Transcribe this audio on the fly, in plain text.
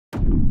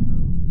All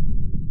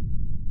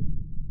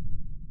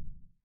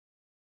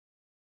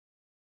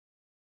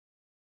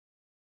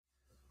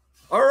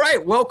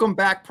right, welcome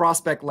back,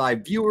 Prospect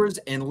Live viewers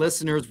and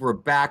listeners. We're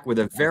back with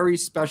a very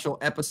special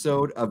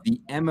episode of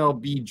the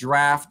MLB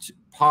Draft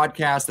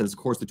podcast. That is, of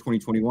course, the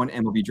 2021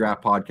 MLB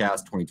Draft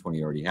podcast.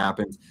 2020 already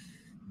happened.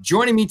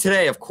 Joining me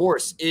today, of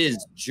course,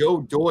 is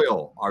Joe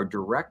Doyle, our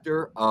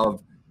director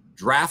of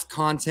draft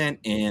content,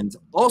 and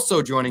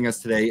also joining us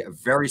today, a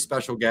very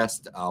special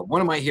guest, one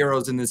of my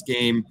heroes in this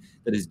game,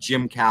 that is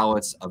Jim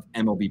Callis of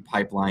MLB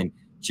Pipeline.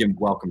 Jim,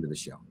 welcome to the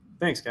show.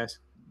 Thanks, guys.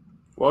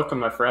 Welcome,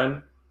 my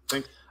friend.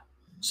 Thanks.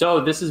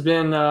 So this has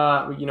been,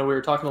 we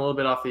were talking a little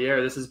bit off the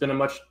air. This has been a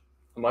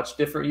much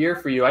different year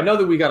for you. I know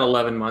that we got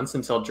 11 months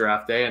until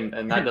draft day,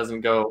 and that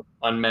doesn't go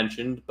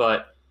unmentioned.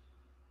 But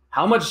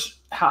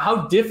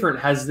how different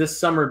has this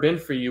summer been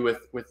for you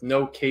with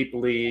no Cape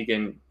League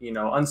and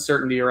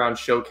uncertainty around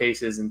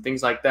showcases and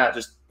things like that?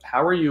 Just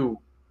how are you,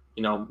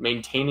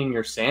 maintaining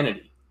your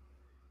sanity?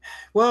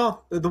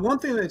 Well, the one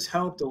thing that's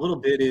helped a little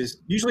bit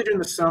is usually during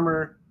the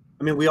summer.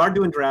 I mean, we are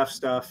doing draft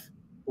stuff.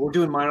 We're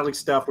doing minor league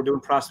stuff. We're doing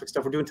prospect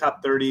stuff. We're doing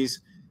top 30s.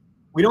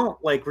 We don't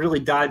really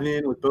dive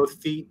in with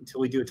both feet until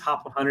we do a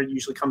top 100. It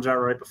usually comes out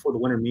right before the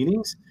winter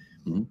meetings.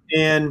 Mm-hmm.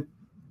 And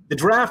the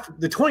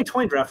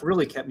 2020 draft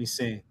really kept me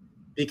sane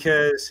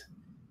because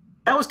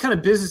that was kind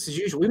of business as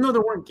usual. Even though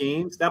there weren't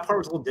games, that part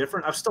was a little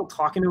different. I was still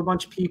talking to a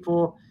bunch of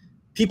people.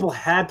 People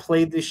had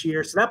played this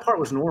year, so that part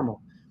was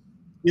normal.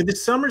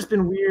 This summer's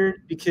been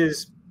weird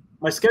because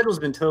my schedule's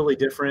been totally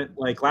different.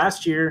 Like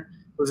last year,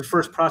 was the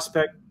first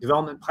prospect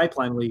development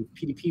pipeline league,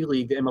 PDP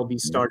league, that MLB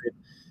started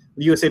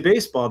with USA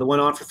Baseball that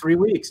went on for 3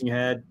 weeks. And you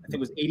had, I think it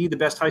was 80 of the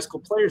best high school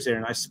players there.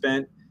 And I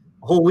spent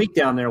a whole week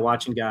down there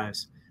watching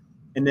guys.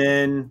 And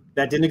then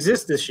that didn't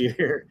exist this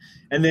year.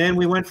 And then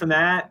we went from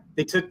that.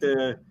 They took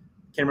can't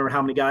remember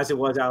how many guys it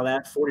was out of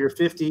that, 40 or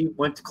 50,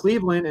 went to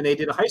Cleveland, and they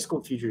did a high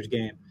school futures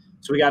game.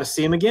 So we got to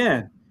see them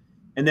again.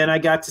 And then I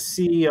got to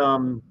see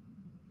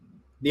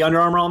the Under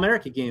Armour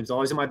All-America games,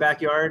 always in my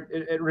backyard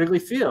at Wrigley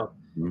Field.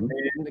 Mm-hmm.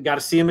 And got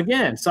to see him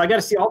again. So I got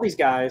to see all these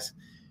guys.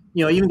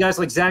 Even guys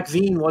like Zach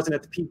Veen wasn't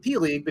at the PP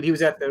League, but he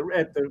was at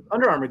the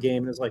Under Armour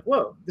game, and it was like,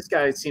 whoa, this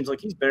guy seems like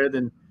he's better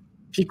than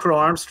Pete Crow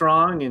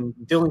Armstrong and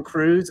Dylan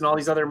Cruz and all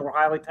these other more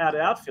highly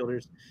touted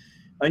outfielders.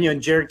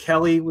 And Jared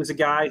Kelly was a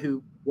guy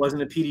who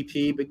wasn't a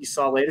PDP, but you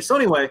saw later. So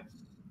anyway,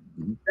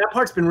 that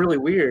part's been really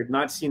weird,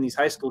 not seeing these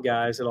high school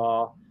guys at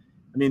all.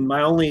 I mean,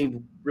 my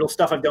only real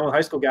stuff I've done with high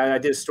school guys, I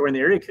did a story in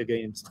the area code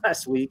games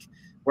last week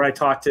where I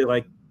talked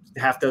to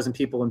half dozen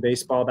people in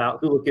baseball about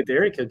who look at the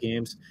area code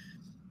games.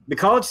 The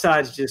college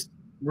side is just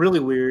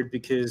really weird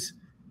because,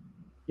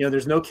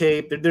 there's no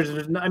Cape.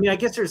 I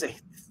guess there's a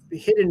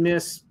hit and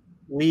miss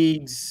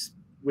leagues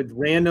with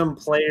random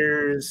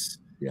players.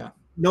 Yeah.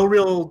 No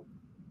real –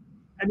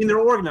 they're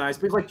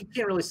organized, but, you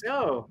can't really say,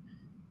 oh,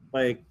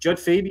 Judd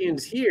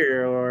Fabian's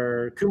here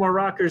or Kumar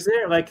Rocker's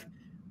there. I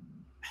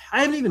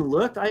haven't even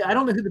looked. I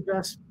don't know who the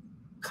best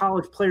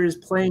college player is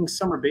playing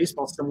summer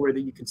baseball somewhere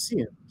that you can see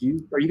him.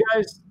 Are you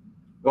guys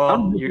 –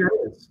 Well, you're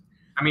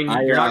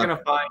not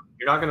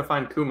gonna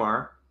find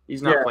Kumar.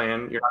 He's not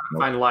playing. You're not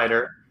gonna find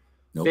Leiter.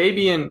 Nope.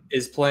 Fabian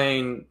is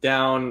playing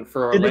down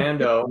for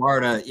Orlando.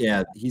 Florida,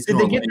 yeah, he's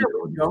going to get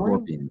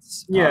going.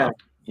 Yeah,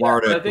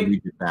 Florida. I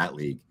think that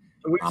league.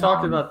 We've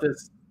talked about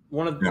this.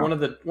 One of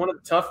the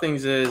tough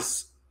things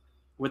is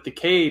with the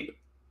Cape,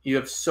 you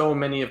have so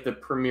many of the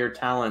premier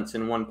talents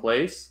in one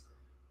place,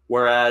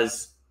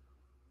 whereas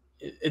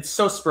it's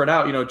so spread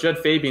out. Judd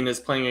Fabian is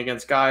playing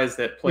against guys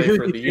that play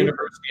for the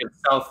University of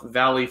South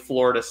Valley,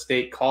 Florida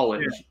State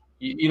College.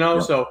 Yeah.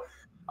 So,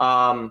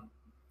 and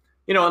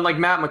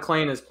Matt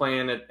McClain is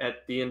playing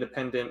at the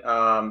independent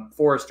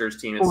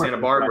Foresters team in Santa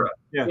Barbara.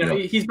 Right. Yeah.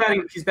 He's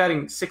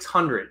batting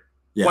 600,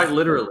 quite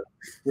literally.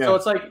 Yeah. So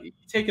it's you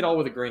take it all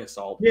with a grain of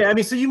salt. Yeah,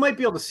 so you might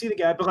be able to see the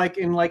guy, but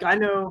I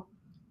know,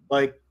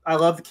 I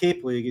love the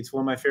Cape League. It's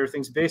one of my favorite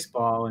things in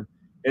baseball, and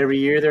every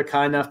year they're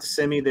kind enough to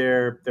send me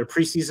their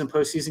preseason,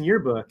 postseason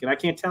yearbook. And I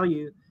can't tell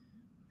you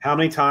how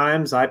many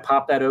times I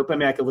pop that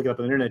open. I could look it up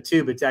on the internet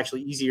too, but it's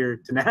actually easier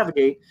to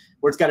navigate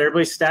where it's got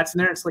everybody's stats in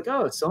there. It's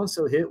oh,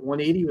 so-and-so hit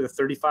 180 with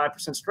a 35%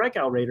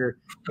 strikeout rate. Or,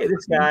 hey,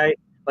 this guy,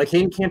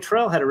 Hayden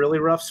Cantrell, had a really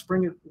rough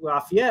spring at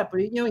Lafayette,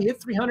 but he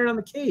hit 300 on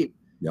the Cape.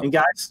 Yep. And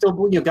guys still,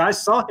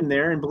 guys saw him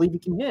there and believe he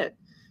can hit.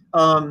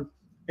 And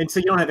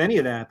so you don't have any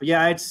of that. But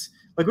yeah, it's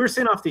like we were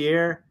saying off the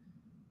air,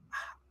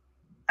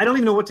 I don't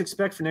even know what to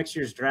expect for next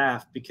year's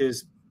draft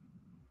because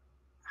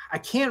I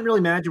can't really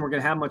imagine we're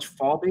going to have much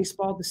fall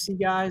baseball to see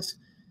guys.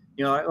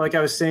 Like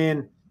I was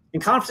saying, in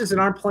conferences that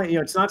aren't playing,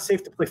 it's not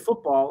safe to play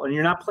football and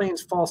you're not playing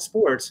fall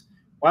sports.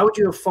 Why would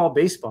you have fall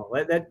baseball?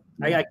 I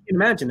can't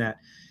imagine that.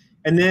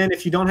 And then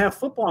if you don't have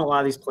football in a lot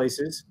of these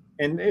places,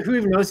 and who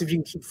even knows if you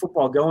can keep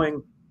football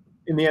going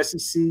in the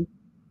SEC,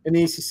 in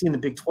the ACC, and the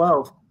Big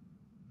 12,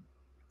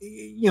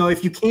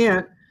 if you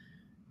can't,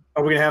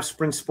 are we going to have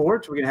spring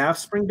sports? Are we going to have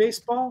spring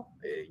baseball?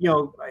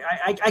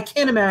 I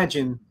can't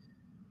imagine.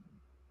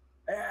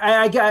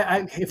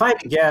 If I had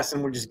to guess,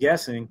 and we're just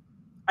guessing,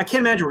 I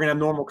can't imagine we're going to have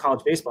normal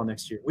college baseball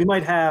next year. We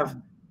might have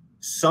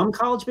some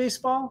college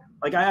baseball.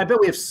 Like I bet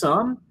we have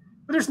some,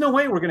 but there's no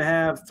way we're going to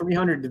have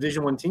 300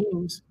 Division I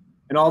teams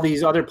and all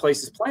these other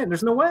places playing.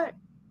 There's no way.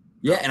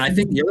 Yeah, and I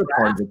think the other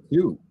part of it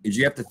too is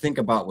you have to think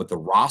about what the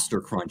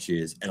roster crunch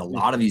is at a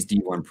lot of these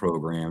D1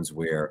 programs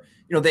where,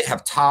 they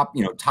have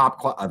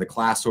the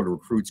class sort of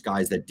recruits,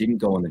 guys that didn't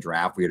go in the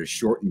draft. We had a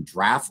shortened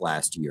draft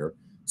last year.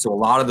 So a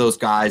lot of those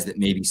guys that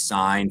maybe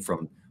signed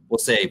from, we'll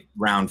say,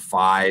 round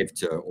 5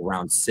 to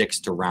round 6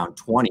 to round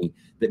 20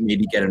 that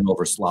maybe get an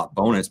overslot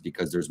bonus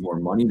because there's more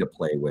money to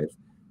play with.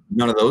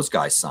 None of those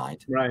guys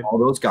signed. Right. All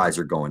those guys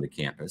are going to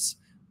campus.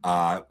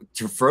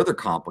 To further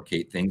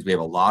complicate things, we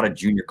have a lot of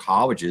junior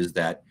colleges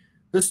that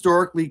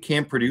historically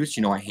can produce,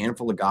 a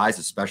handful of guys,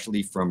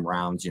 especially from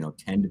rounds,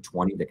 10 to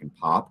 20 that can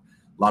pop.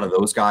 A lot of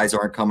those guys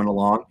aren't coming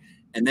along.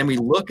 And then we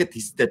look at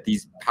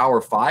these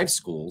Power 5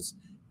 schools,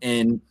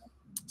 and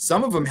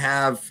some of them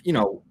have,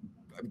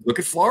 look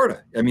at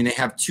Florida. I mean, they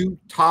have 2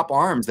 top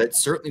arms that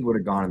certainly would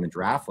have gone in the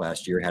draft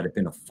last year had it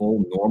been a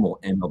full normal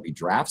MLB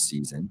draft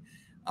season.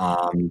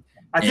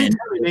 I think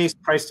Terry Mace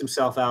priced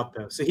himself out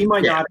though, so he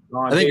might not have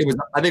gone. I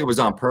think it was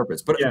on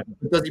purpose, but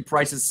does he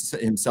price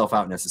himself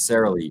out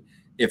necessarily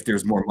if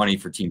there's more money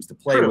for teams to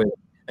play with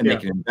and they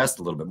can invest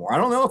a little bit more? I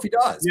don't know if he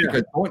does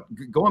because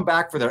going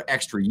back for their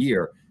extra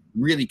year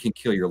really can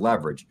kill your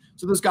leverage.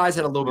 So those guys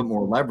had a little bit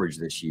more leverage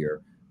this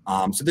year.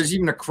 So there's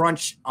even a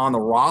crunch on the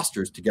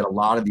rosters to get a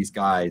lot of these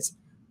guys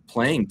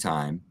playing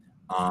time.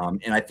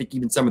 And I think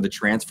even some of the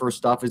transfer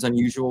stuff is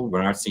unusual.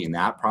 We're not seeing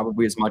that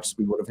probably as much as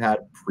we would have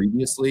had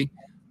previously.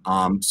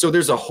 So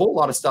there's a whole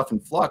lot of stuff in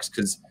flux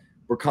because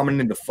we're coming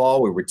into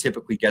fall where we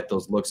typically get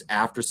those looks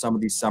after some of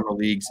these summer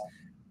leagues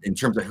in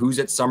terms of who's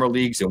at summer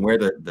leagues and where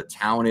the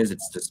town is.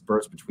 It's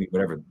dispersed between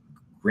whatever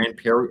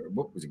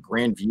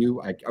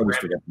Grandview? I always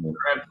forget the name.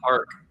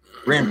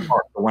 Grand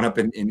Park, the one up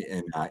in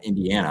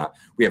Indiana.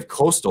 We have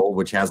Coastal,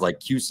 which has like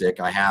Cusick.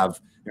 I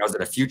was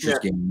at a Futures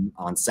game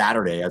on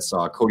Saturday. I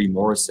saw Cody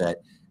Morissette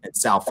at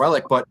South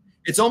Relic, but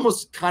it's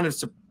almost kind of,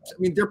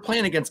 they're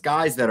playing against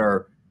guys that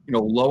are,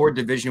 lower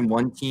Division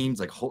I teams,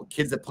 like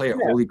kids that play at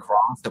Holy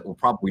Cross that will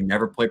probably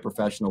never play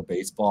professional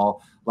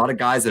baseball. A lot of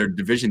guys that are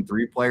Division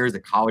III players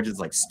at colleges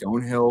like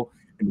Stonehill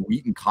and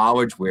Wheaton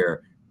College,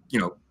 where,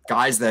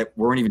 guys that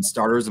weren't even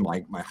starters in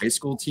my high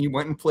school team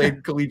went and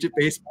played collegiate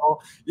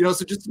baseball.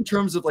 So just in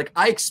terms of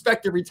I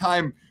expect every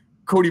time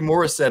Cody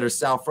Morissette or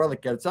Sal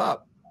Frelick gets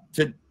up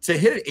to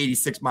hit an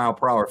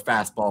 86-mile-per-hour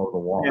fastball with a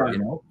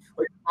wall,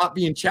 not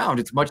being challenged.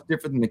 It's much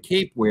different than the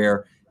Cape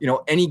where,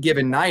 any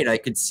given night I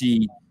could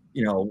see,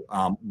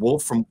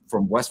 Wolf from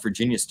West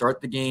Virginia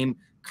start the game,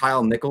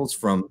 Kyle Nichols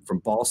from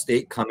Ball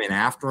State come in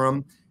after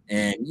him,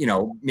 and,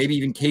 maybe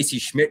even Casey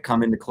Schmidt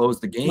come in to close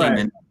the game. Right.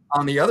 And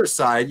on the other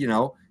side,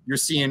 you're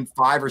seeing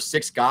 5 or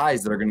 6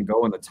 guys that are going to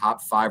go in the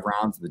top 5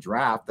 rounds of the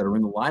draft that are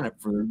in the lineup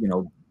for,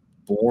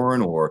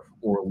 Bourne or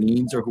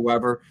Orleans or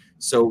whoever.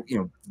 So,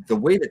 the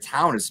way the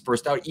town is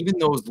dispersed out, even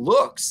those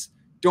looks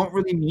don't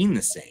really mean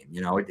the same.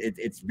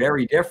 It's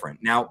very different.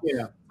 Now,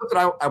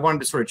 I wanted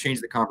to sort of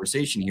change the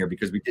conversation here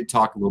because we did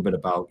talk a little bit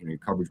about, your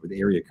coverage with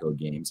area code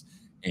games.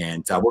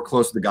 And we're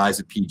close to the guys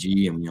at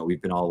PG, and,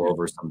 we've been all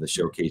over some of the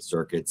showcase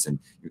circuits and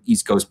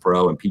East Coast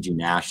Pro and PG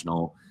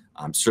National.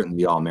 Certainly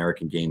the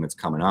All-American game that's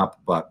coming up.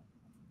 But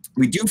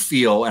we do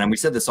feel, and we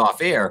said this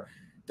off air,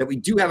 that we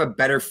do have a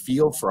better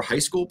feel for high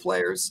school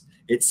players.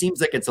 It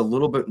seems like it's a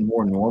little bit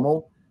more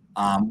normal.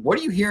 What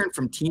are you hearing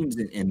from teams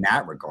in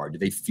that regard? Do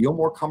they feel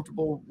more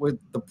comfortable with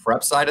the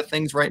prep side of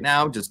things right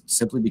now, just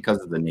simply because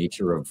of the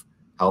nature of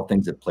how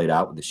things have played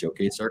out with the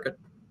showcase circuit?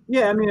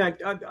 Yeah, I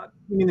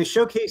mean, the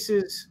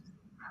showcases,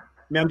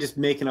 I'm just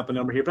making up a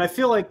number here, but I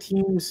feel like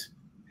teams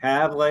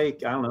have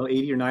 80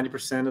 or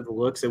 90% of the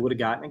looks they would have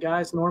gotten the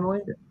guys normally.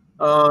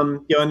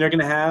 And they're going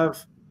to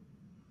have,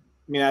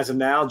 as of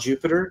now,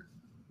 Jupiter,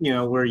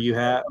 where you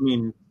have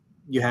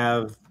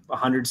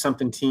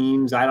 100-something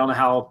teams. I don't know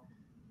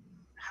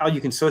how you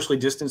can socially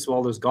distance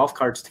all those golf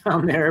carts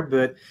down there,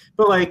 but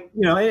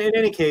in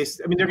any case,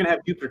 they're going to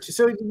have Jupiter too.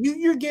 So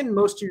you're getting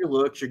most of your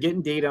looks. You're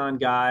getting data on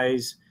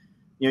guys.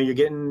 You're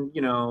getting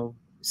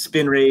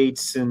spin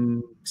rates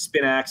and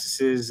spin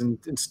axes and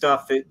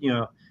stuff that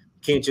you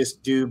can't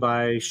just do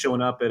by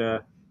showing up at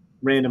a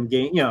random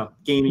game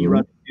game you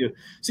run into.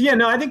 So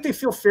I think they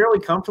feel fairly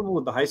comfortable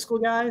with the high school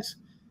guys.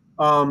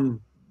 I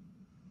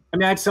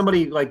had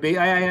somebody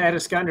I had a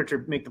scouter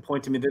to make the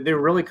point to me that they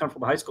were really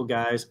comfortable with high school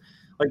guys.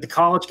 Like the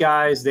college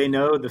guys, they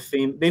know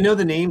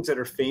the names that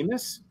are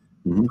famous.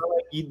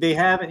 Mm-hmm. They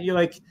haven't.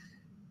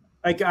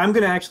 I'm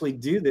going to actually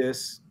do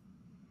this.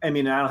 I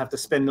don't have to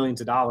spend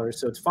millions of dollars,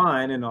 so it's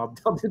fine, and I'll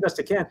do the best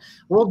I can.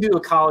 We'll do a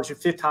college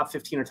top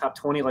 15 or top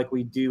 20 like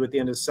we do at the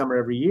end of the summer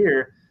every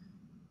year,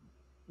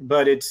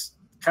 but it's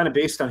kind of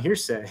based on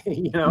hearsay.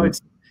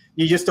 It's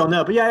you just don't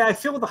know. But I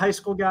feel with the high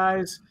school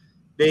guys,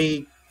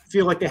 they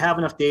feel like they have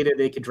enough data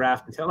they could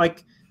draft and tell.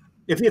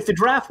 If the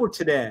draft were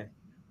today,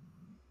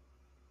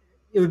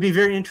 it would be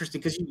very interesting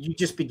because you'd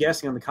just be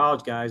guessing on the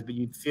college guys, but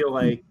you'd feel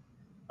like,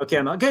 okay,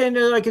 I'm not okay. And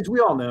as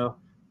we all know,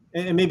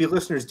 and maybe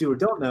listeners do or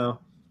don't know,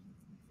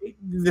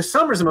 the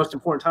summer is the most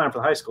important time for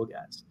the high school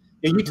guys.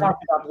 You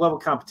talked about level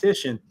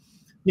competition.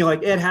 You know,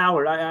 like Ed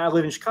Howard. I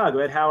live in Chicago.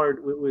 Ed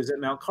Howard was at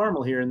Mount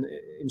Carmel here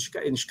in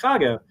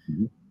Chicago.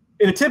 Mm-hmm.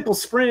 In a typical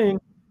spring,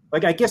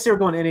 like I guess they were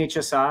going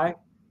NHSI,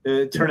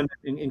 the tournament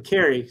in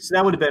Cary, so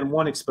that would have been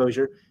one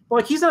exposure. But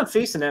like he's not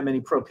facing that many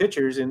pro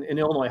pitchers in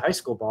Illinois high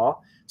school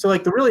ball. So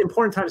like the really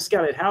important time to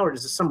scout Ed Howard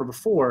is the summer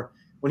before,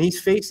 when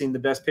he's facing the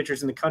best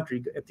pitchers in the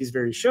country at these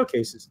various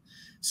showcases.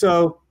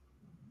 So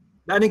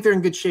I think they're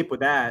in good shape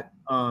with that.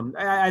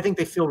 I think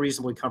they feel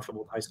reasonably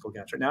comfortable with high school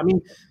guys right now. I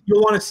mean,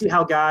 you'll want to see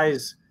how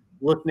guys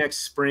look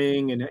next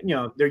spring, and you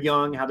know they're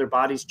young, how their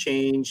bodies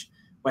change,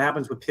 what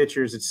happens with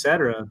pitchers, et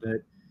cetera.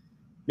 But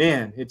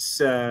man, it's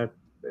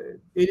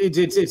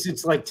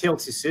like tale of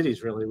two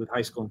cities really with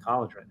high school and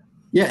college right now.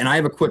 Yeah, and I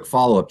have a quick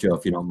follow-up, Joe,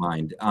 if you don't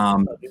mind.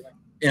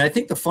 And I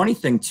think the funny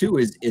thing too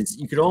is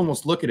you could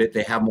almost look at it.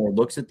 They have more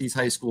looks at these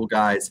high school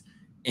guys,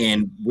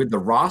 and with the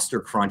roster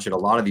crunch at a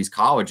lot of these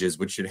colleges,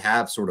 which should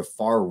have sort of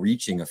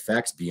far-reaching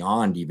effects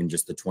beyond even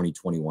just the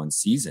 2021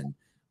 season,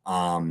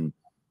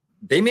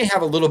 they may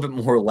have a little bit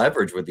more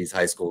leverage with these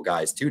high school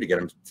guys too to get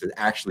them to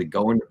actually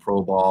go into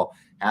pro ball,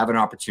 have an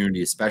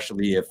opportunity,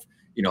 especially if,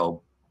 you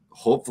know,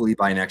 hopefully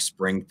by next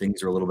spring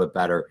things are a little bit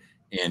better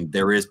and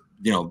there is,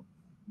 you know,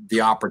 the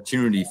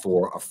opportunity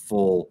for a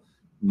full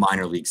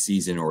minor league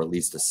season, or at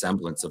least a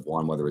semblance of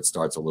one, whether it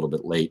starts a little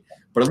bit late.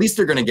 But at least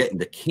they're going to get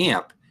into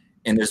camp,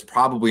 and there's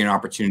probably an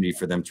opportunity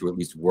for them to at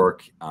least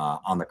work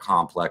on the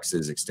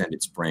complexes,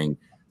 extended spring,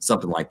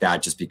 something like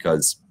that, just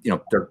because, you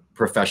know, they're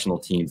professional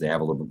teams, they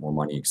have a little bit more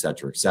money, et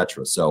cetera, et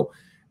cetera. So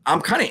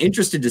I'm kind of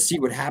interested to see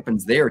what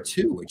happens there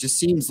too. It just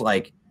seems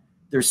like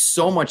there's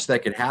so much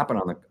that could happen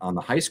on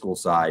the high school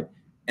side,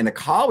 and the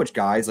college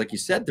guys, like you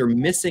said, they're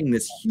missing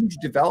this huge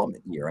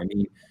development year. I mean,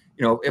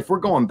 you know, if we're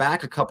going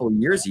back a couple of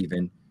years,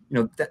 even, you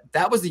know,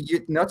 that was the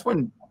year. That's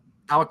when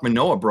Alek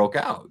Manoah broke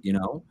out. You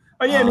know.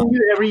 Oh yeah, I mean,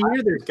 every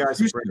year there's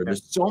guys.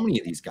 There's so many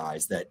of these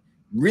guys that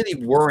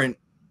really weren't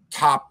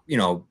top, you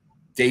know,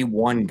 day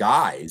one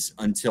guys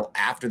until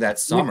after that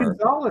summer. Nick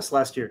Gonzalez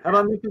last year. How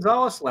about Nick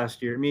Gonzalez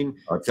last year? I mean,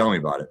 tell me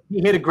about it.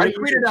 He had a great. I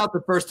tweeted out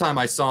the first time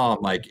I saw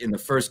him, like in the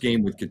first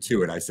game with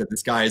Katuitt. I said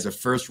this guy is a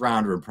first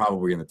rounder and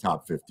probably in the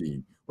top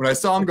 15. When I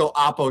saw him go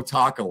Oppo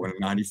Taco in a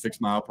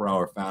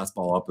 96-mile-per-hour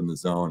fastball up in the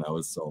zone, I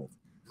was sold.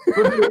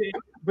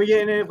 But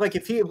yeah, and like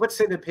if he, let's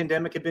say the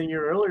pandemic had been a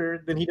year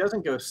earlier, then he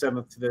doesn't go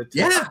seventh to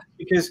the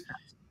because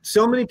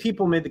so many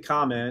people made the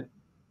comment,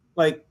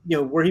 like, you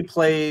know, where he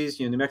plays,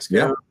 you know, New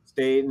Mexico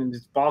State, and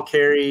his ball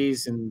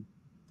carries and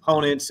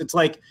opponents. It's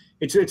like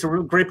it's a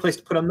real great place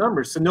to put up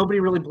numbers. So nobody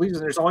really believes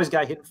in. There's always a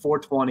guy hitting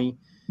 420.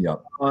 Yeah.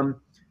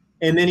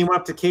 And then he went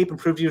up to Cape and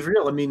proved he was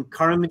real. I mean,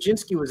 Carmen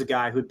Majinski was a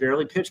guy who had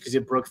barely pitched because he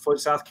had broke foot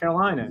South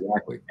Carolina.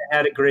 Exactly.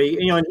 Had a great,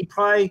 you know, and he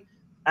probably,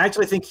 I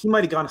actually think he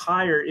might have gone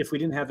higher if we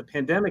didn't have the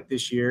pandemic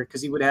this year,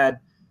 because he would have had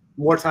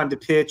more time to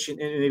pitch and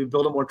maybe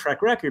build a more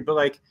track record. But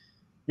like,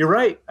 you're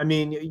right. I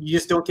mean, you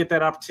just don't get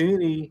that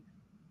opportunity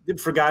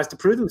for guys to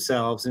prove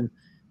themselves. And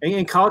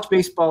college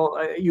baseball,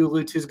 you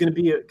allude to, is going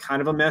to be a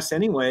kind of a mess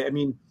anyway. I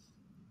mean,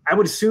 I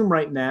would assume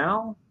right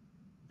now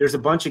there's a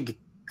bunch of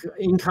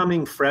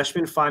incoming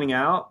freshmen finding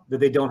out that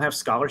they don't have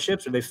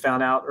scholarships, or they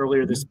found out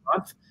earlier this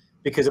month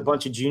because a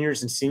bunch of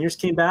juniors and seniors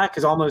came back,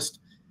 because almost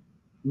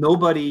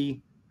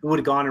nobody who would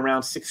have gone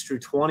around 6 through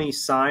 20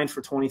 signed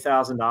for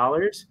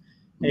 $20,000.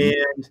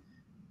 And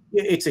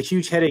it's a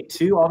huge headache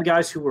too. All the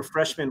guys who were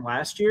freshmen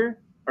last year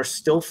are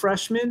still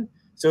freshmen.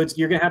 So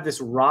you're going to have this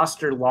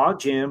roster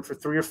logjam for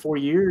 3 or 4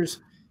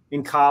 years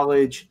in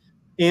college.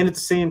 And at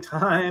the same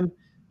time,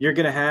 you're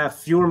going to have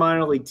fewer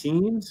minor league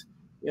teams,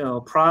 you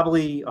know,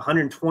 probably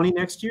 120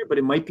 next year, but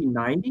it might be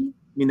 90. I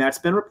mean, that's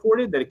been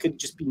reported that it could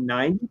just be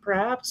 90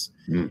 perhaps,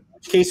 in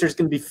which case there's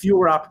going to be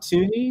fewer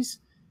opportunities.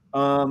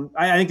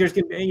 I think there's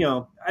going to be, you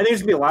know, I think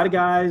there's going to be a lot of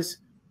guys.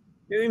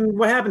 I mean,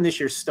 what happened this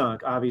year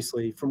stunk,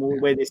 obviously, from the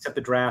way they set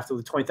the draft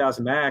with the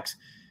 20,000 max.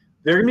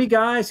 There are going to be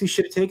guys who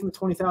should have taken the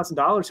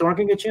 $20,000 who aren't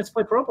going to get a chance to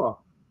play pro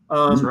ball.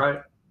 That's right.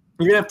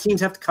 You're going to have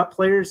teams have to cut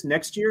players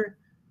next year.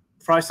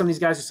 Probably some of these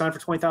guys who signed for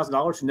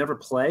 $20,000 who never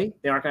play.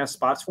 They aren't going to have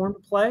spots for them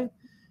to play.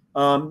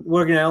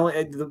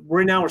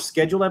 We're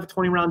scheduled to have a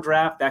 20-round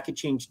draft. That could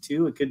change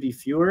too. It could be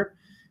fewer.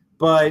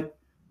 But,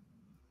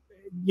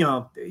 you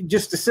know,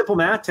 just the simple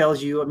math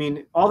tells you, I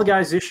mean, all the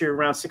guys this year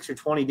around 6 or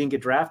 20 didn't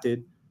get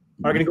drafted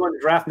are going to go into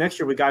the draft next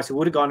year with guys who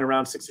would have gone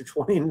around 6 or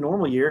 20 in a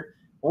normal year.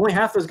 Only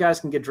half those guys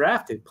can get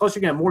drafted. Plus,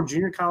 you're going to have more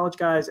junior college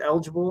guys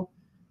eligible,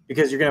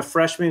 because you're going to have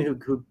freshmen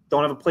who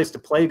don't have a place to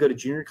play, go to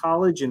junior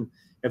college, and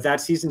if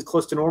that season's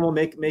close to normal,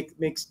 make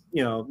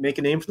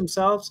a name for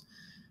themselves.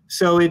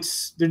 So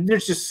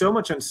there's just so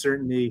much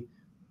uncertainty.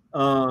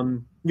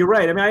 You're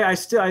right. I mean,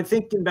 I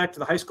think getting back to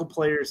the high school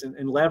players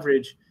and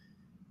leverage,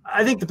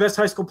 I think the best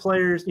high school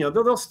players, you know,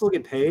 they'll still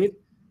get paid.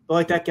 But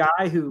like that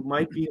guy who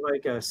might be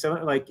like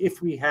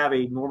if we have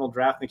a normal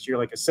draft next year,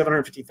 like a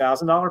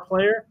 $750,000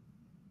 player,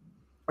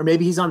 or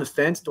maybe he's on the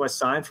fence. Do I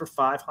sign for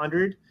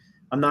 $500,000?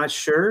 I'm not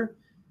sure.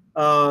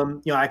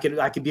 You know, I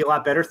could be a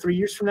lot better 3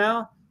 years from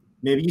now.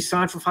 Maybe you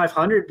sign for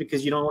 $500,000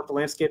 because you don't know what the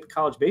landscape of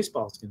college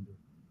baseball is going to be.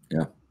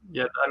 Yeah.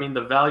 Yeah, I mean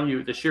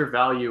the sheer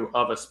value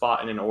of a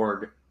spot in an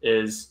org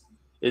is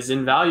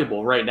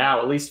invaluable right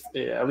now. At least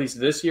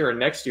this year and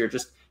next year,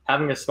 just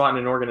having a spot in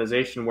an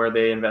organization where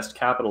they invest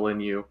capital in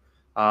you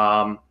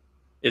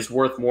is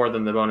worth more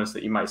than the bonus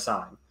that you might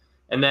sign.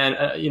 And then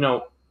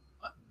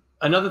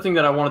another thing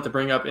that I wanted to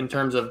bring up in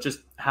terms of just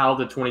how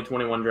the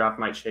 2021 draft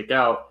might shake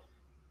out,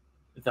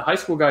 the high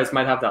school guys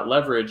might have that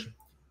leverage,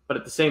 but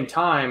at the same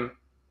time,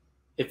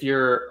 if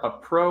you're a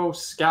pro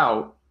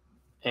scout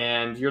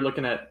and you're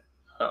looking at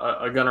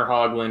a Gunnar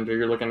Hoagland, or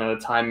you're looking at a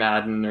Ty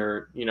Madden,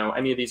 or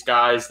any of these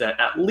guys that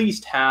at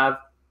least have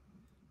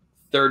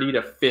 30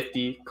 to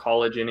 50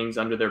 college innings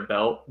under their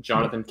belt,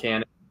 Jonathan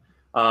Cannon,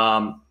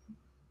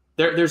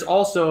 there's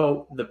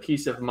also the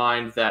peace of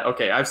mind that,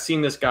 okay, I've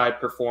seen this guy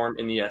perform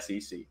in the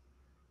SEC.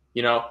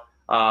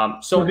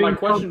 So my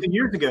question 2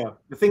 years ago.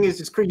 The thing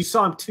is, it's crazy. You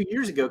saw him 2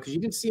 years ago because you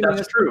didn't see him.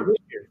 That's true. This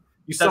year.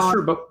 You saw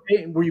him, but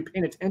were you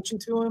paying attention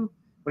to him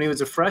when he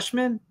was a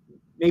freshman?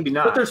 Maybe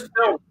not. But there's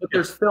film. But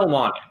there's film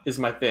on it. Is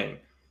my thing.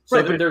 So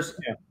right,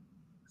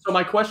 So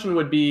my question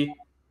would be,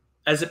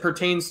 as it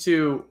pertains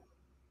to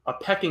a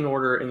pecking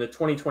order in the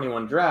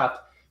 2021 draft,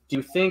 do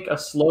you think a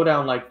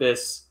slowdown like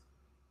this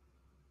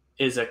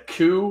is a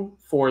coup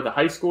for the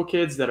high school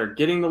kids that are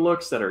getting the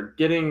looks, that are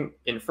getting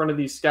in front of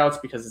these scouts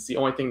because it's the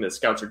only thing that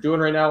scouts are doing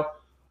right now?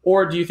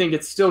 Or do you think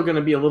it's still going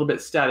to be a little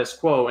bit status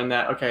quo in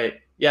that, okay,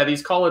 yeah,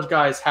 these college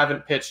guys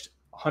haven't pitched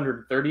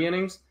 130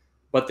 innings,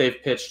 but they've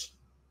pitched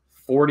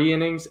 40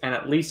 innings, and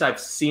at least I've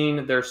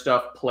seen their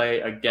stuff play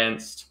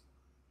against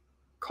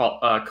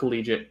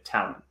collegiate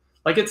talent.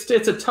 Like it's a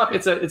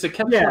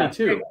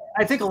catch-22.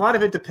 I think a lot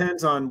of it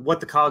depends on what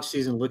the college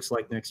season looks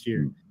like next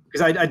year,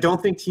 because I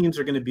don't think teams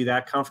are going to be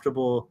that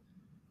comfortable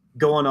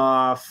going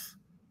off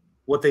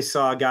what they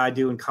saw a guy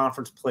do in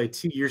conference play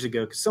 2 years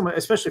ago, because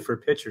especially for a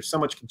pitcher, so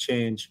much can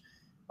change.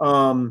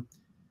 I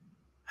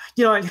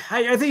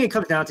think it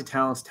comes down to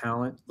talent's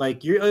talent.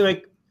 Like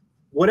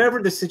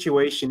whatever the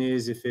situation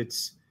is, if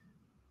it's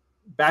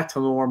back to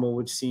normal,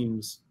 which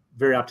seems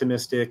very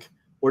optimistic,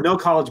 or no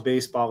college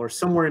baseball, or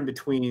somewhere in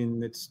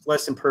between that's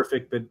less than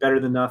perfect but better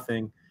than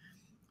nothing,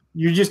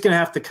 you're just going to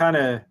have to kind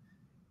of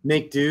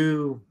make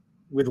do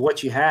with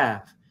what you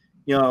have.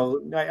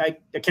 I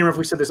can't remember if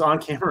we said this on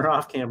camera or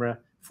off camera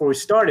before we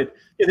started.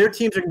 Their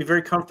teams are going to be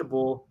very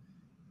comfortable,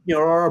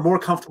 or are more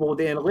comfortable with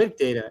the analytic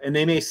data, and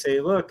they may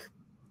say, look,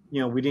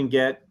 we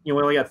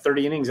only got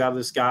 30 innings out of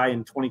this guy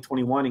in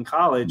 2021 in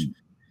college,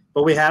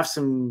 but we have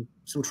some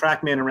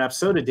TrackMan and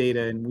Rapsoda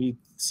data, and we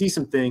see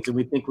some things, and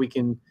we think we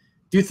can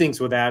do things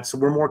with that, so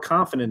we're more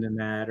confident in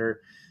that.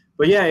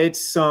 But yeah,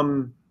 it's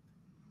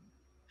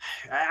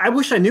I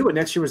wish I knew what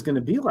next year was going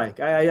to be like.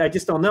 I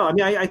just don't know. I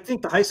mean, I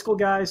think the high school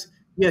guys,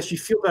 yes, you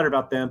feel better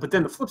about them, but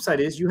then the flip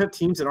side is you have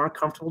teams that aren't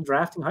comfortable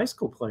drafting high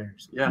school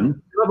players. Yeah,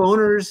 you have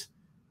owners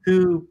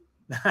who,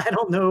 I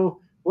don't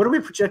know, what are we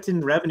projecting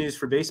revenues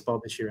for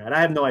baseball this year at?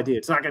 I have no idea.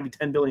 It's not going to be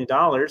 $10 billion.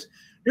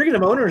 You're going to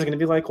have owners who are going to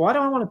be like, why do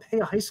I want to pay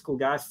a high school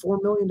guy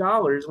 $4 million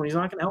when he's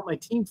not going to help my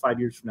team 5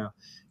 years from now?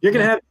 You're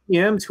going to have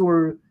PMs who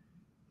are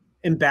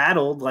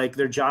embattled, like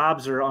their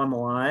jobs are on the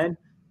line.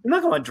 You're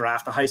not going to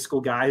draft a high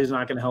school guy who's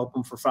not going to help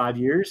them for 5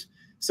 years.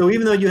 So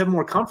even though you have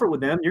more comfort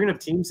with them, you're going to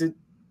have teams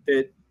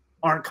that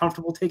aren't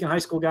comfortable taking high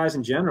school guys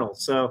in general.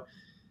 So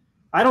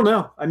I don't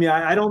know. I mean,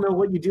 I don't know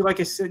what you do. Like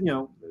I said,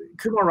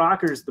 Kumar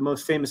Rocker is the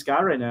most famous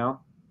guy right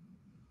now,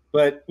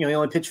 but he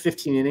only pitched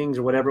 15 innings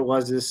or whatever it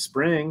was this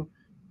spring.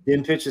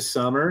 Didn't pitch this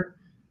summer,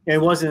 and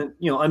it wasn't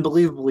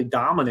unbelievably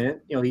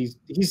dominant.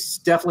 He's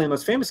definitely the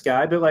most famous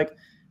guy, but like,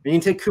 you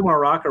can take Kumar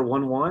Rocker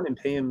 1-1 and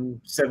pay him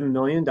 $7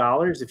 million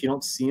if you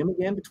don't see him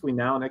again between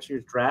now and next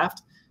year's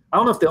draft. I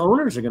don't know if the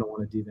owners are going to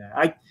want to do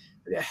that.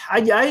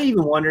 I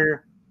even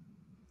wonder.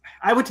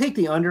 I would take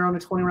the under on a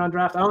 20-round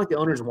draft. I don't think the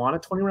owners want a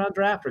 20-round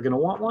draft or going to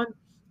want one.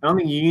 I don't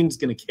think the union's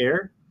going to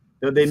care.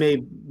 They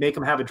may make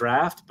them have a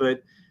draft,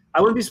 but I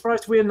wouldn't be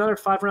surprised if we had another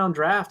 5-round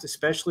draft,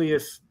 especially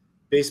if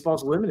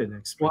baseball's limited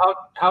next spring. Well,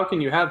 how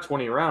can you have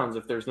 20 rounds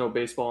if there's no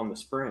baseball in the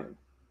spring?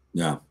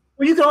 Yeah.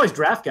 Well, you can always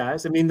draft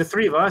guys. I mean, the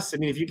three of us,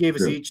 if you gave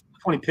us each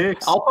 20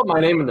 picks. I'll put my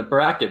name in the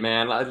bracket,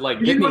 man.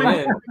 Get me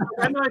in.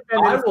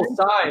 I will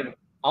sign.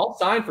 I'll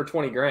sign for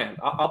 $20,000.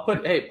 I'll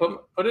put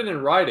it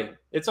in writing.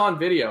 It's on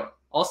video.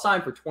 I'll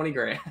sign for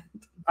 $20,000.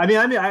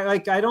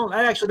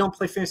 I actually don't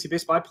play fantasy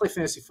baseball. I play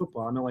fantasy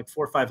football. I'm in like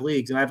 4 or 5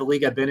 leagues, and I have a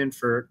league I've been in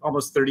for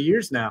almost 30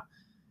 years now.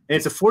 And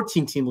it's a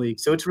 14-team league,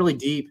 so it's really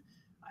deep.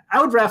 I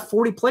would draft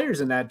 40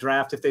 players in that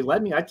draft if they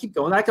let me. I'd keep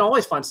going. I can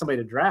always find somebody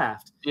to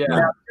draft. Yeah. Now,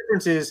 the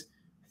difference is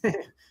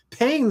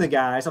paying the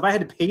guys. If I had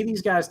to pay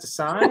these guys to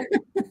sign,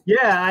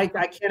 I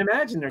can't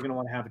imagine they're going to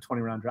want to have a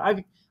 20-round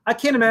draft. I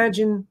can't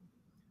imagine.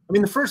 I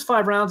mean, the first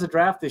 5 rounds of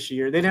draft this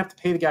year, they didn't have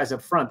to pay the guys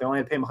up front. They only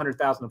had to pay them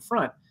 $100,000 up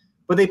front.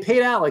 But they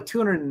paid out like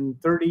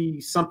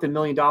 $230-something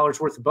million worth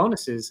of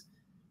bonuses,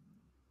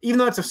 even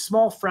though it's a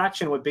small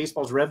fraction of what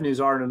baseball's revenues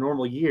are in a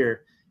normal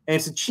year. And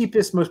it's the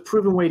cheapest, most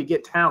proven way to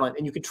get talent.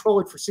 And you control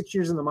it for 6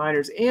 years in the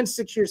minors and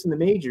 6 years in the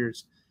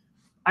majors.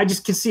 I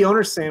just can see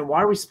owners saying,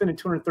 why are we spending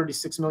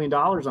 $236 million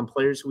on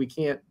players who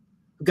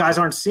guys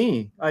aren't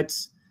seeing? I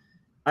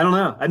I don't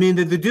know. I mean,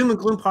 the doom and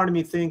gloom part of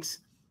me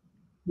thinks,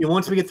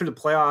 once we get through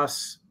the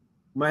playoffs,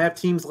 we might have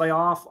teams lay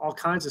off all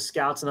kinds of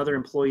scouts and other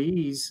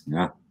employees.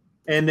 Yeah.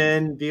 And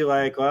then be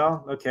like,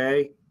 well,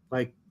 okay,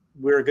 like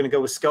we're going to go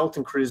with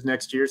skeleton crews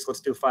next year, so let's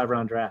do a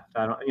 5-round draft.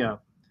 I don't,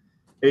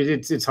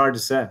 it's hard to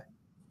say. A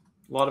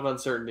lot of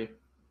uncertainty.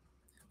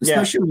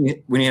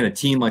 Especially when you had a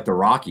team like the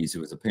Rockies, who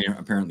was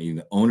apparently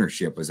the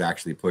ownership was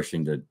actually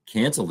pushing to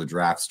cancel the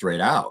draft straight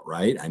out,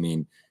 right? I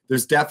mean,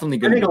 there's definitely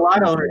going to be a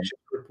lot of ownership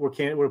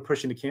we're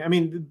pushing to cancel. I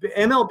mean, the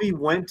MLB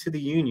went to the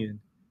union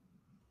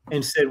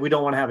and said we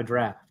don't want to have a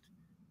draft.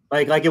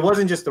 Like it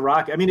wasn't just the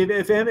Rockies. I mean,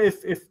 if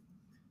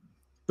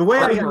the way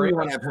I've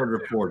heard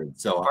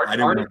reported, so I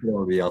don't want to put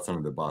everybody else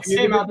under the bus. It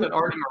came out that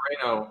Artie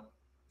Moreno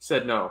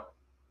said no.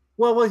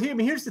 Well,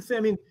 here's the thing.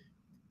 I mean,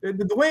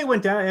 the way it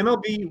went down,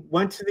 MLB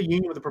went to the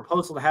union with a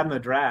proposal to have a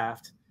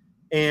draft,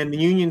 and the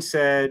union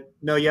said,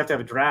 no, you have to have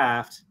a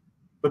draft,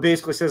 but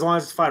basically says as long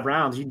as it's 5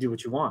 rounds, you can do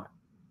what you want.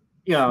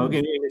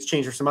 In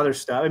exchange for some other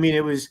stuff. I mean,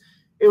 it was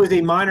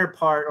a minor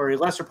part or a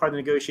lesser part of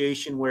the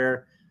negotiation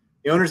where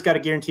the owners got a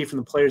guarantee from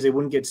the players they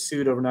wouldn't get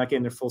sued over not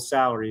getting their full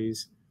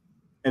salaries,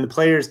 and the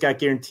players got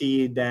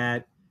guaranteed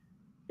that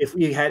if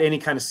we had any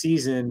kind of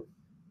season,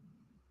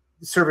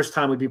 service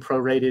time would be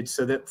prorated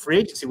so that free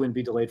agency wouldn't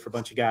be delayed for a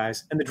bunch of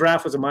guys. And the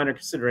draft was a minor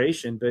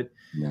consideration, but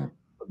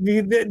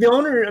the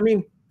owner, I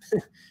mean,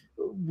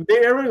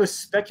 everybody was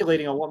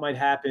speculating on what might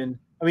happen.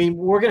 I mean,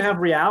 we're going to have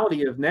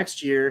reality of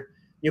next year.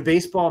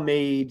 Baseball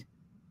made,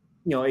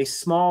 a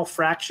small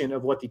fraction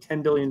of what the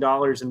 $10 billion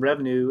in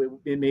revenue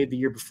it made the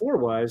year before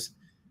was.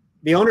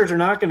 The owners are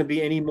not going to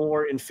be any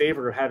more in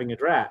favor of having a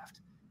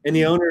draft. And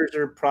the owners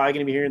are probably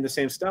going to be hearing the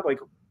same stuff. Like,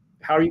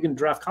 how are you going to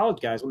draft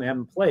college guys when they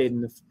haven't played?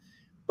 And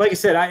like I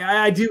said,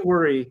 I do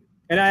worry,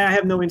 and I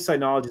have no inside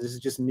knowledge. This is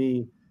just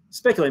me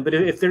speculating. But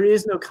if there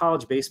is no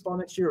college baseball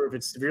next year, or if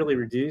it's severely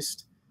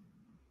reduced,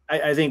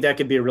 I think that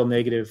could be a real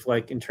negative,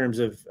 like in terms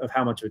of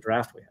how much of a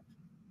draft we have.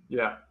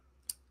 Yeah.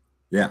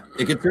 Yeah,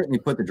 it could certainly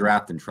put the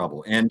draft in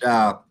trouble. And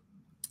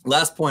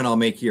last point I'll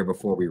make here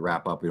before we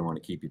wrap up, we don't want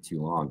to keep you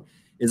too long,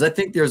 is I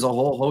think there's a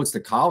whole host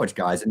of college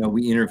guys. I know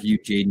we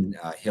interviewed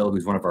Jaden Hill,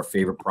 who's one of our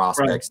favorite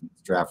prospects in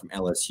this draft from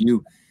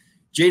LSU.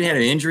 Jaden had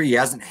an injury. He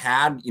hasn't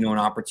had, an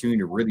opportunity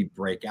to really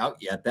break out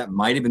yet. That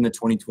might have been the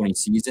 2020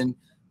 season.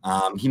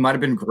 He might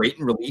have been great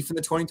in relief in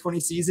the 2020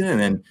 season and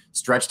then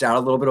stretched out a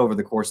little bit over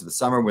the course of the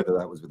summer, whether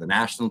that was with the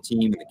national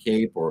team in the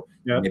Cape or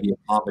maybe a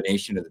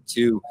combination of the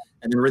two,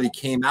 and then really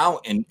came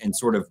out and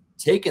sort of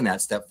taken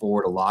that step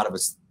forward. A lot of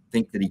us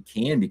think that he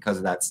can because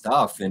of that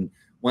stuff. And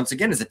once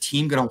again, is a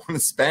team going to want to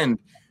spend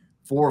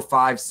 $4, $5,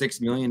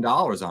 $6 million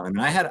on him?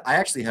 And I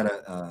actually had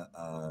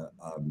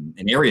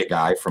an area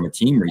guy from a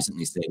team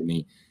recently say to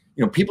me,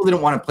 people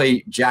didn't want to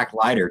play Jack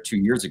Leiter 2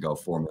 years ago,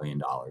 $4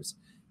 million.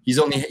 He's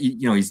only,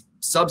 he's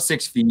sub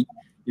 6 feet.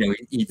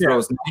 He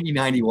throws 90,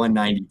 91,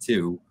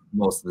 92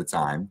 most of the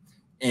time.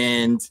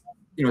 And,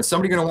 is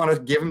somebody going to want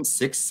to give him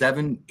 $6,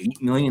 $7,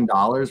 $8 million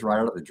right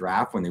out of the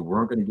draft when they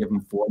weren't going to give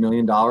him $4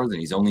 million? And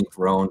he's only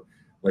thrown,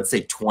 let's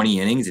say, 20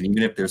 innings. And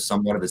even if there's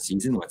somewhat of a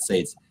season, let's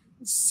say it's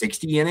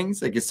 60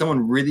 innings. Like, is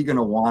someone really going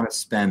to want to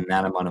spend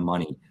that amount of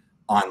money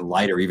on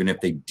Leiter, even if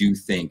they do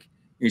think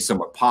he's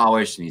somewhat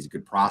polished and he's a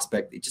good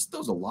prospect? It just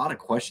throws a lot of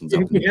questions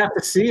up. You have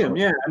to see him.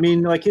 Yeah. I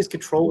mean, like his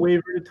control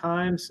waiver at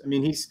times. I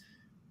mean, he's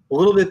a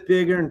little bit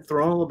bigger and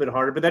throwing a little bit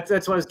harder, but that's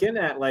what I was getting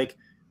at. Like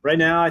right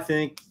now, I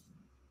think,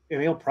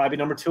 he'll probably be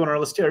number 2 on our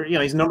list here.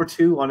 He's number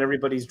 2 on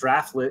everybody's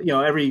draft list,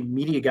 every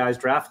media guy's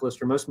draft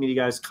list or most media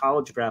guys'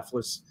 college draft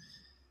lists,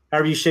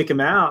 however you shake him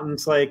out. And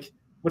it's like,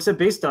 what's that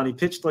based on? He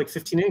pitched like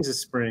 15 innings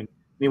this spring and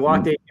he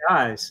walked 8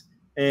 guys.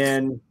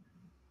 And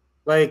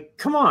like,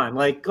 come on,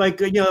 like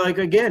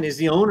again, is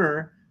the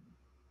owner,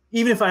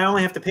 even if I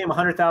only have to pay him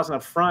 $100,000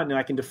 up front and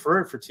I can defer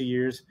it for 2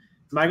 years,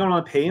 am I going to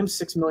want to pay him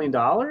 $6 million?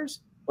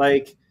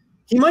 Like,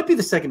 he might be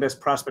the second best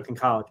prospect in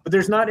college, but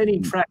there's not any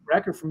track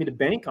record for me to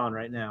bank on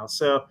right now.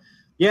 So,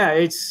 yeah,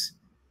 it's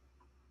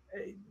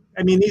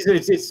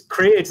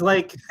crazy. It's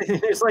like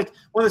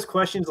one of those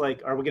questions,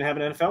 like, are we going to have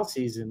an NFL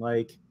season?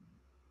 Like,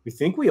 we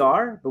think we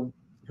are, but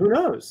who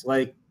knows?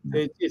 Like,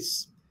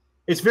 it's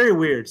very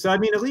weird. So, I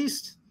mean, at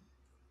least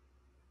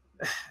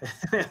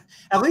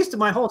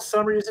my whole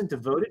summer isn't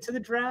devoted to the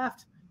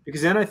draft,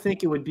 because then I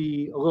think it would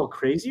be a little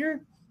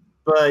crazier.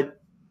 But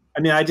I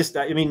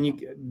mean,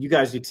 you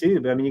guys do too,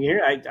 but I mean,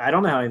 I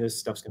don't know how any of this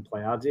stuff's going to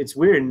play out. It's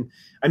weird. And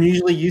I'm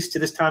usually used to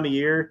this time of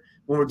year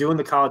when we're doing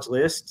the college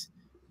list.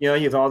 You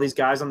have all these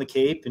guys on the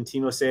Cape and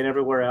Team USA and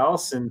everywhere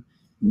else. And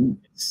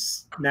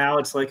now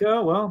it's like,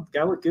 oh, well,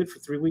 guy looked good for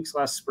 3 weeks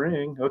last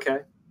spring.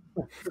 Okay.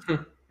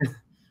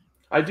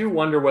 I do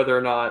wonder whether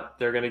or not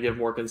they're going to give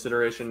more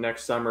consideration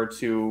next summer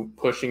to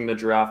pushing the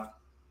draft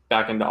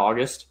back into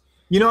August.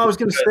 I was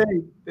going to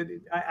say,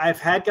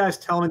 I've had guys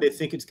tell me they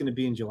think it's going to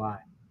be in July.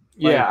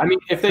 Yeah, I mean,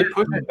 if they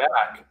push it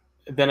back,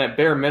 then at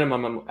bare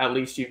minimum, at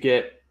least you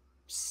get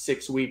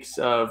 6 weeks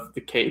of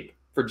the Cape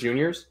for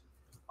juniors.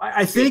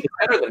 I think it's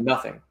better than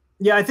nothing.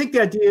 Yeah, I think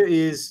the idea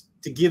is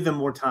to give them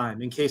more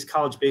time in case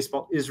college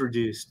baseball is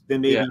reduced.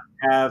 Then maybe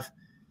have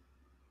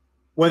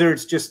whether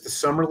it's just the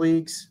summer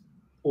leagues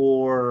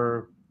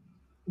or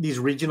these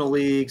regional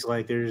leagues,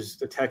 like there's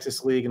the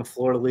Texas League and a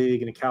Florida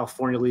League and a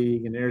California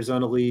League and an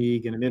Arizona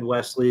League and a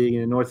Midwest League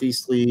and a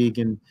Northeast League.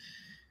 And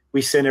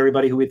we send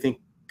everybody who we think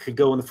could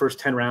go in the first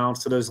 10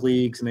 rounds to those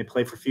leagues, and they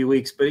play for a few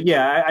weeks. But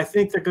yeah, I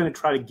think they're going to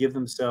try to give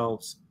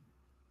themselves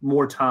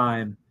more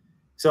time.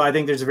 So I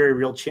think there's a very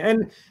real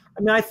chance. And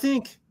I mean, I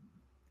think,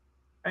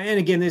 and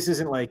again, this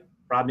isn't like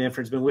Rob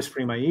Manfred's been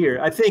whispering in my ear.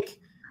 I think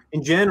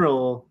in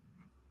general,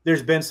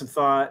 there's been some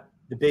thought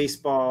the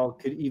baseball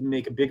could even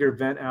make a bigger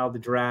event out of the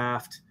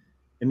draft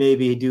and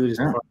maybe do it as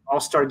an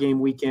all-star game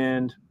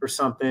weekend or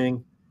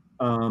something.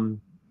 So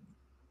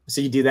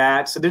you do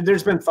that. So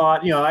there's been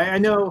thought, you know, I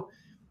know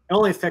it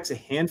only affects a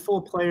handful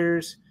of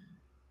players,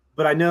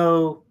 but I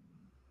know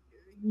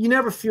you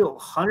never feel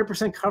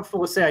 100%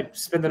 comfortable. Let's say I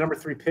spend the number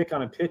 3 pick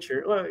on a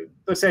pitcher.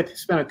 Let's say I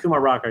spend a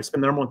Kumar Rocker. I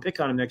spend the number 1 pick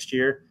on him next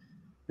year.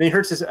 Then he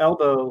hurts his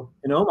elbow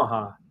in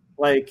Omaha.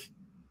 Like,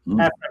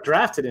 after I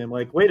drafted him,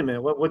 like, wait a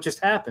minute, what just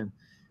happened?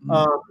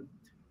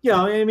 You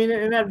know, I mean,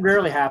 and that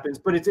rarely happens,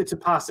 but it's a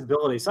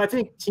possibility. So I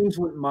think teams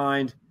wouldn't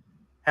mind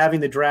having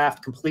the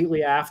draft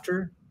completely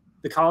after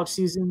the college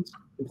season's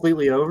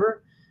completely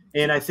over.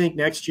 And I think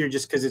next year,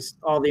 just because it's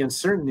all the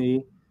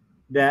uncertainty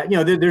that, you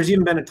know, there's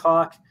even been a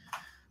talk.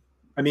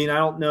 I mean, I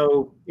don't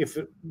know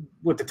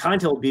what the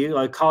timetable will be.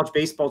 Like, college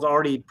baseball's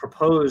already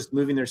proposed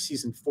moving their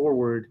season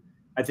forward.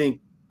 I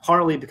think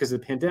partly because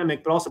of the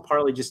pandemic, but also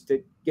partly just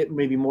to get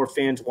maybe more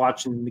fans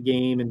watching the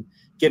game and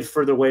get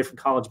further away from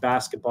college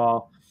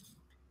basketball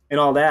and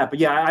all that. But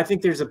yeah, I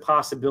think there's a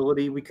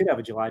possibility we could have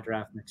a July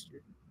draft next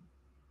year.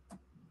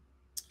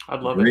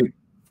 I'd love it.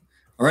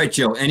 All right,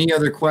 Joe, any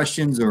other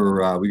questions,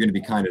 or are we going to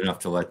be kind enough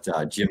to let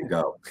Jim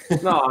go?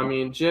 No, I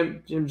mean,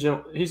 Jim,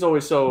 he's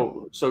always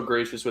so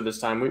gracious with his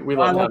time. We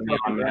love having him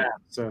on, man.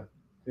 So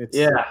it's,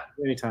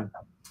 anytime.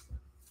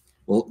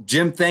 Well,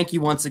 Jim, thank you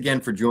once again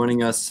for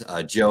joining us.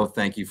 Joe,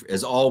 thank you,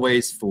 as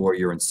always, for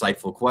your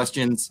insightful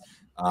questions.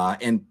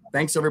 And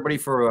thanks, everybody,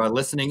 for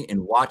listening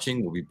and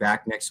watching. We'll be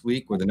back next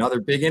week with another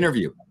big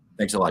interview.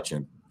 Thanks a lot,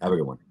 Jim. Have a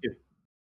good one. Thank you.